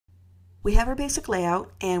We have our basic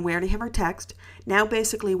layout and we already have our text. Now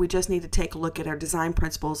basically we just need to take a look at our design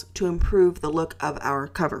principles to improve the look of our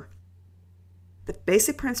cover. The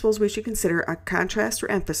basic principles we should consider are contrast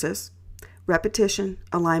or emphasis, repetition,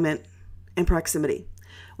 alignment, and proximity.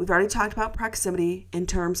 We've already talked about proximity in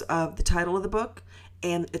terms of the title of the book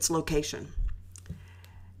and its location.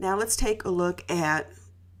 Now let's take a look at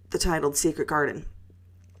the title, The Secret Garden.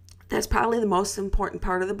 That's probably the most important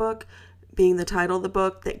part of the book, being the title of the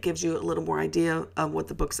book. That gives you a little more idea of what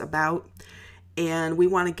the book's about. And we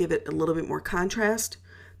want to give it a little bit more contrast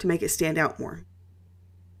to make it stand out more.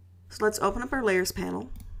 So let's open up our layers panel.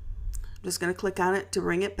 I'm just going to click on it to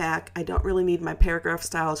bring it back. I don't really need my paragraph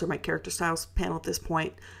styles or my character styles panel at this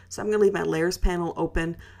point. So I'm going to leave my layers panel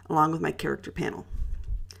open along with my character panel.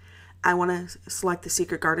 I want to select the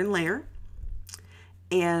Secret Garden layer.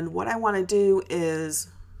 And what I want to do is,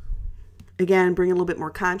 again, bring a little bit more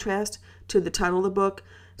contrast to the title of the book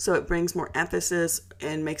so it brings more emphasis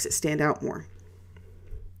and makes it stand out more.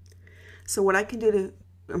 So what I can do to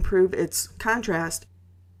improve its contrast,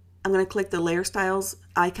 I'm going to click the Layer Styles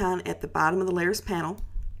icon at the bottom of the Layers panel,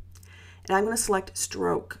 and I'm going to select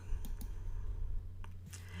Stroke.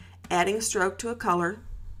 Adding a stroke to a color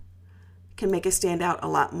can make it stand out a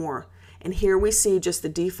lot more. And here we see just the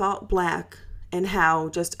default black and how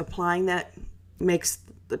just applying that makes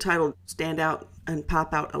the title stand out and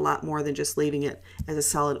pop out a lot more than just leaving it as a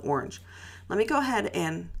solid orange. Let me go ahead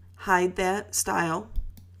and hide that style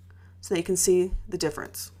so that you can see the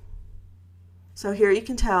difference. So here you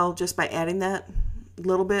can tell just by adding that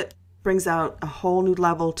little bit brings out a whole new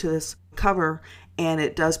level to this cover, and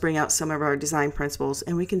it does bring out some of our design principles,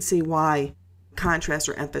 and we can see why contrast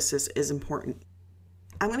or emphasis is important.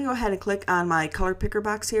 I'm going to go ahead and click on my color picker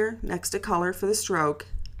box here next to color for the stroke,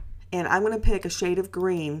 and I'm going to pick a shade of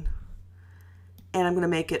green and I'm going to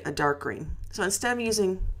make it a dark green. So instead of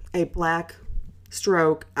using a black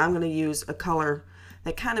stroke, I'm going to use a color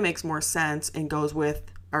that kind of makes more sense and goes with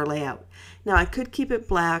our layout. Now I could keep it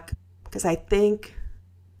black because I think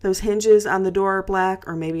those hinges on the door are black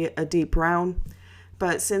or maybe a deep brown,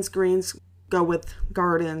 but since greens go with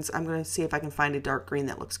gardens, I'm going to see if I can find a dark green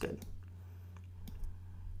that looks good.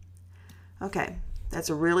 Okay, that's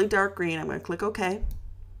a really dark green. I'm going to click OK.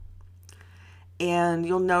 And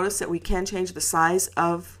you'll notice that we can change the size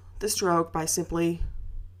of the stroke by simply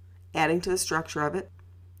adding to the structure of it.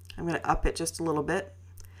 I'm going to up it just a little bit.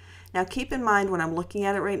 Now keep in mind when I'm looking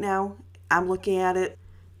at it right now, I'm looking at it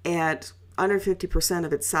at under 50%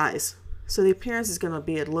 of its size. So the appearance is going to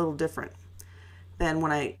be a little different than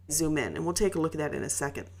when I zoom in. And we'll take a look at that in a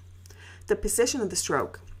second. The position of the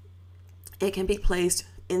stroke. It can be placed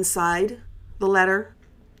inside the letter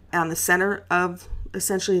on the center of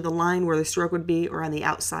essentially the line where the stroke would be, or on the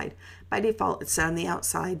outside. By default it's set on the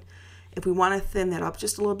outside. If we want to thin that up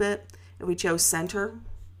just a little bit, if we chose center,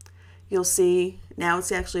 you'll see now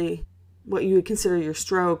it's actually what you would consider your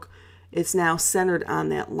stroke. It's now centered on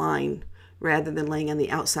that line rather than laying on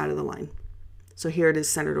the outside of the line. So here it is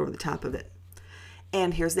centered over the top of it.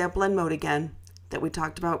 And here's that blend mode again that we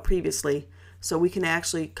talked about previously. So we can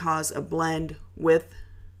actually cause a blend with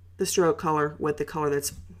the stroke color with the color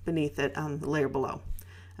that's beneath it on the layer below.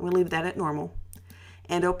 I'm going to leave that at normal.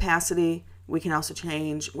 And opacity, we can also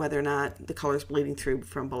change whether or not the color is bleeding through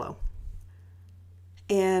from below.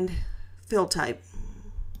 And fill type.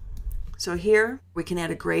 So here we can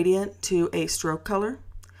add a gradient to a stroke color,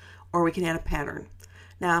 or we can add a pattern.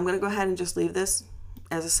 Now I'm going to go ahead and just leave this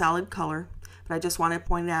as a solid color, but I just want to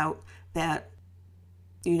point out that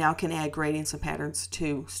you now can add gradients and patterns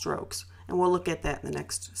to strokes, and we'll look at that in the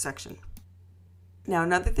next section. Now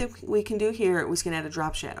another thing we can do here, we can add a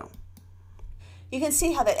drop shadow. You can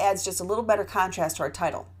see how that adds just a little better contrast to our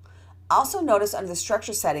title. Also notice under the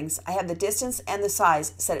structure settings, I have the distance and the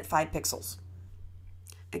size set at 5 pixels.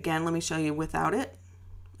 Again, let me show you without it,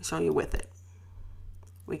 show you with it.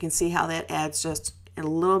 We can see how that adds just a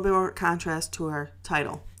little bit more contrast to our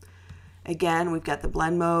title. Again, we've got the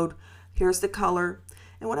blend mode, here's the color,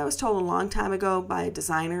 and what I was told a long time ago by a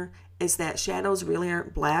designer is that shadows really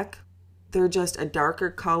aren't black. They're just a darker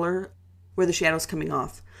color where the shadow's coming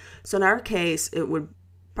off. So in our case, it would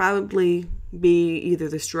probably be either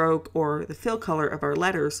the stroke or the fill color of our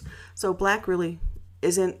letters. So black really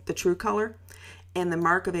isn't the true color. And the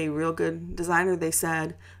mark of a real good designer, they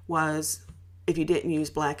said, was if you didn't use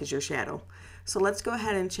black as your shadow. So let's go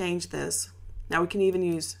ahead and change this. Now we can even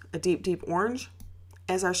use a deep, deep orange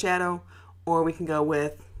as our shadow, or we can go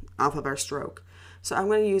with off of our stroke. So I'm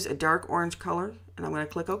going to use a dark orange color, and I'm going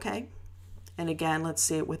to click OK. And again, let's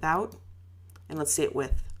see it without, and let's see it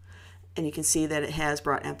with. And you can see that it has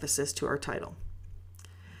brought emphasis to our title.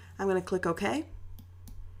 I'm going to click OK.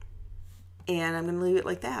 And I'm going to leave it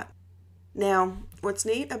like that. Now, what's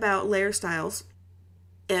neat about layer styles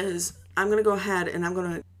is I'm going to go ahead and I'm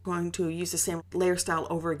going to use the same layer style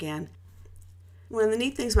over again. One of the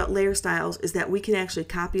neat things about layer styles is that we can actually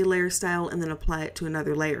copy a layer style and then apply it to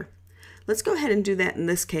another layer. Let's go ahead and do that in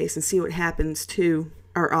this case and see what happens to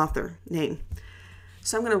our author name.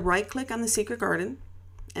 So I'm going to right click on the Secret Garden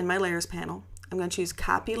in my layers panel. I'm going to choose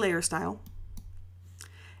copy layer style,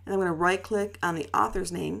 and I'm going to right click on the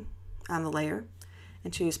author's name on the layer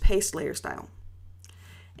and choose paste layer style.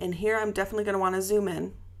 And here I'm definitely going to want to zoom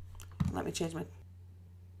in. Let me change my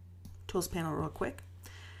tools panel real quick.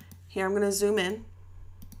 Here I'm going to zoom in,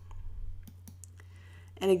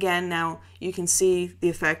 and again now you can see the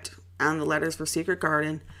effect on the letters for Secret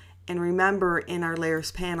Garden. And remember, in our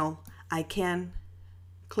layers panel I can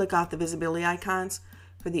click off the visibility icons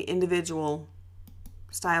for the individual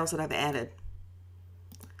styles that I've added.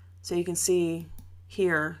 So you can see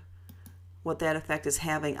here what that effect is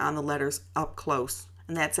having on the letters up close,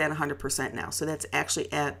 and that's at 100% now. So that's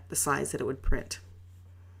actually at the size that it would print.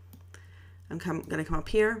 I'm going to come up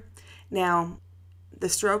here. Now the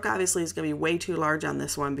stroke obviously is going to be way too large on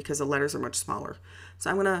this one because the letters are much smaller. So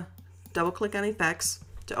I'm going to double click on effects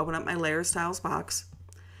to open up my layer styles box.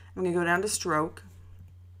 I'm going to go down to stroke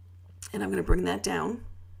and I'm going to bring that down.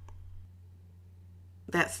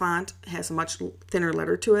 That font has a much thinner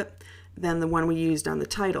letter to it than the one we used on the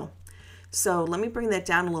title. So let me bring that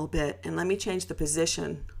down a little bit and let me change the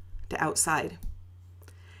position to outside.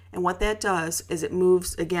 And what that does is it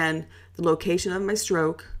moves, again, the location of my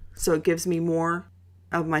stroke, so it gives me more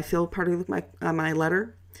of my fill part of my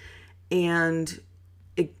letter, and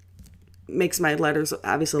it makes my letters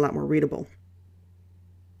obviously a lot more readable.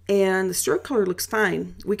 And the stroke color looks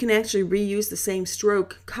fine. We can actually reuse the same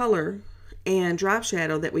stroke color and drop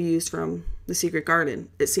shadow that we used from the Secret Garden.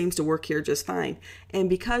 It seems to work here just fine. And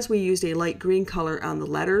because we used a light green color on the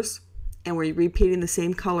letters and we're repeating the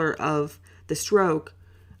same color of the stroke,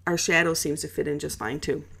 our shadow seems to fit in just fine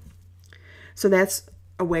too. So that's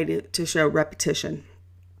a way to show repetition.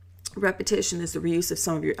 Repetition is the reuse of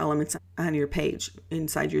some of your elements on your page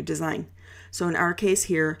inside your design. So in our case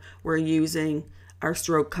here, we're using our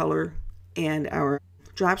stroke color and our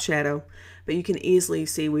drop shadow, but you can easily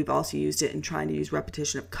see we've also used it in trying to use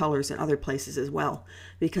repetition of colors in other places as well,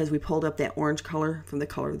 because we pulled up that orange color from the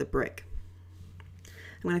color of the brick.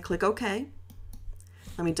 I'm going to click OK.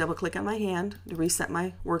 Let me double click on my hand to reset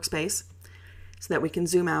my workspace so that we can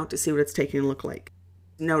zoom out to see what it's taking to look like.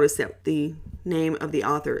 Notice that the name of the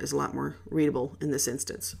author is a lot more readable in this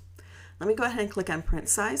instance. Let me go ahead and click on print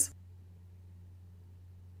size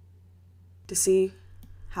to see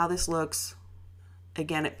how this looks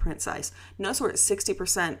again at print size. Notice we're at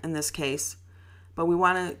 60% in this case, but we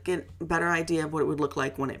want to get a better idea of what it would look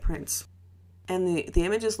like when it prints. And the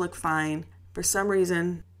images look fine. For some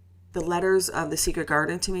reason, the letters of the Secret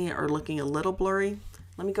Garden to me are looking a little blurry.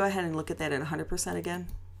 Let me go ahead and look at that at 100% again.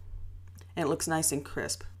 And it looks nice and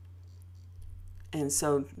crisp. And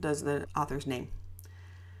so does the author's name.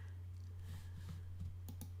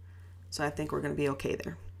 So I think we're going to be okay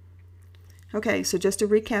there. Okay, so just to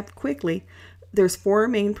recap quickly, there's 4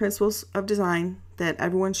 main principles of design that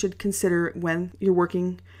everyone should consider when you're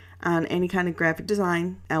working on any kind of graphic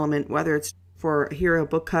design element, whether it's for a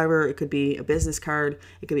book cover, it could be a business card,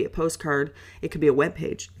 it could be a postcard, it could be a web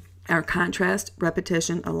page. Our contrast,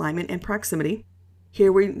 repetition, alignment, and proximity.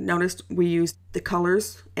 Here we noticed we used the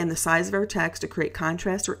colors and the size of our text to create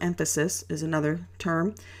contrast, or emphasis is another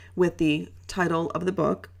term, with the title of the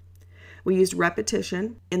book. We used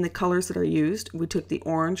repetition in the colors that are used. We took the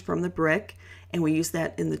orange from the brick and we used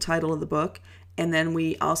that in the title of the book. And then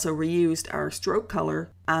we also reused our stroke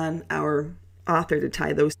color on our author to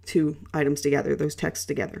tie those two items together, those texts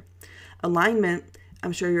together. Alignment,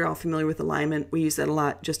 I'm sure you're all familiar with alignment. We use that a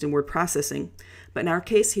lot just in word processing. But in our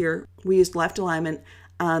case here, we used left alignment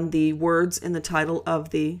on the words in the title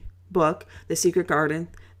of the book, The Secret Garden.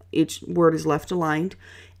 Each word is left aligned.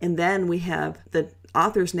 And then we have the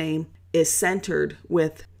author's name is centered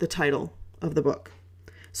with the title of the book.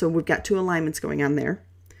 So we've got 2 alignments going on there.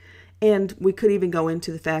 And we could even go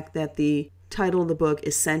into the fact that the title of the book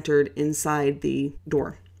is centered inside the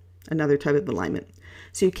door, another type of alignment.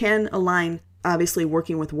 So you can align, obviously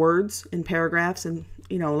working with words and paragraphs and,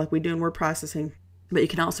 like we do in word processing, but you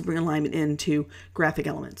can also bring alignment into graphic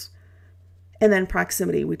elements. And then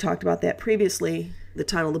proximity, we talked about that previously, the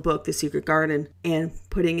title of the book, The Secret Garden, and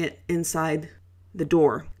putting it inside the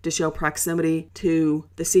door to show proximity to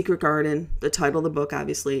the Secret Garden, the title of the book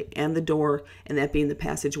obviously, and the door, and that being the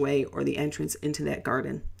passageway or the entrance into that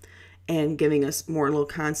garden, and giving us more a little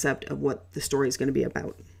concept of what the story is going to be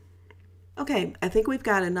about. Okay, I think we've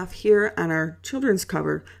got enough here on our children's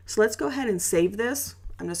cover. So let's go ahead and save this.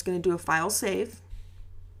 I'm just going to do a file save.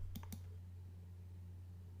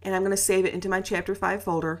 And I'm going to save it into my Chapter 5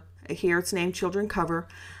 folder. Here it's named Children Cover.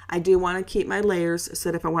 I do want to keep my layers so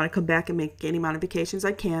that if I want to come back and make any modifications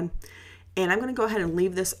I can. And I'm going to go ahead and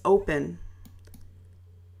leave this open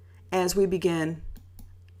as we begin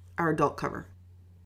our adult cover.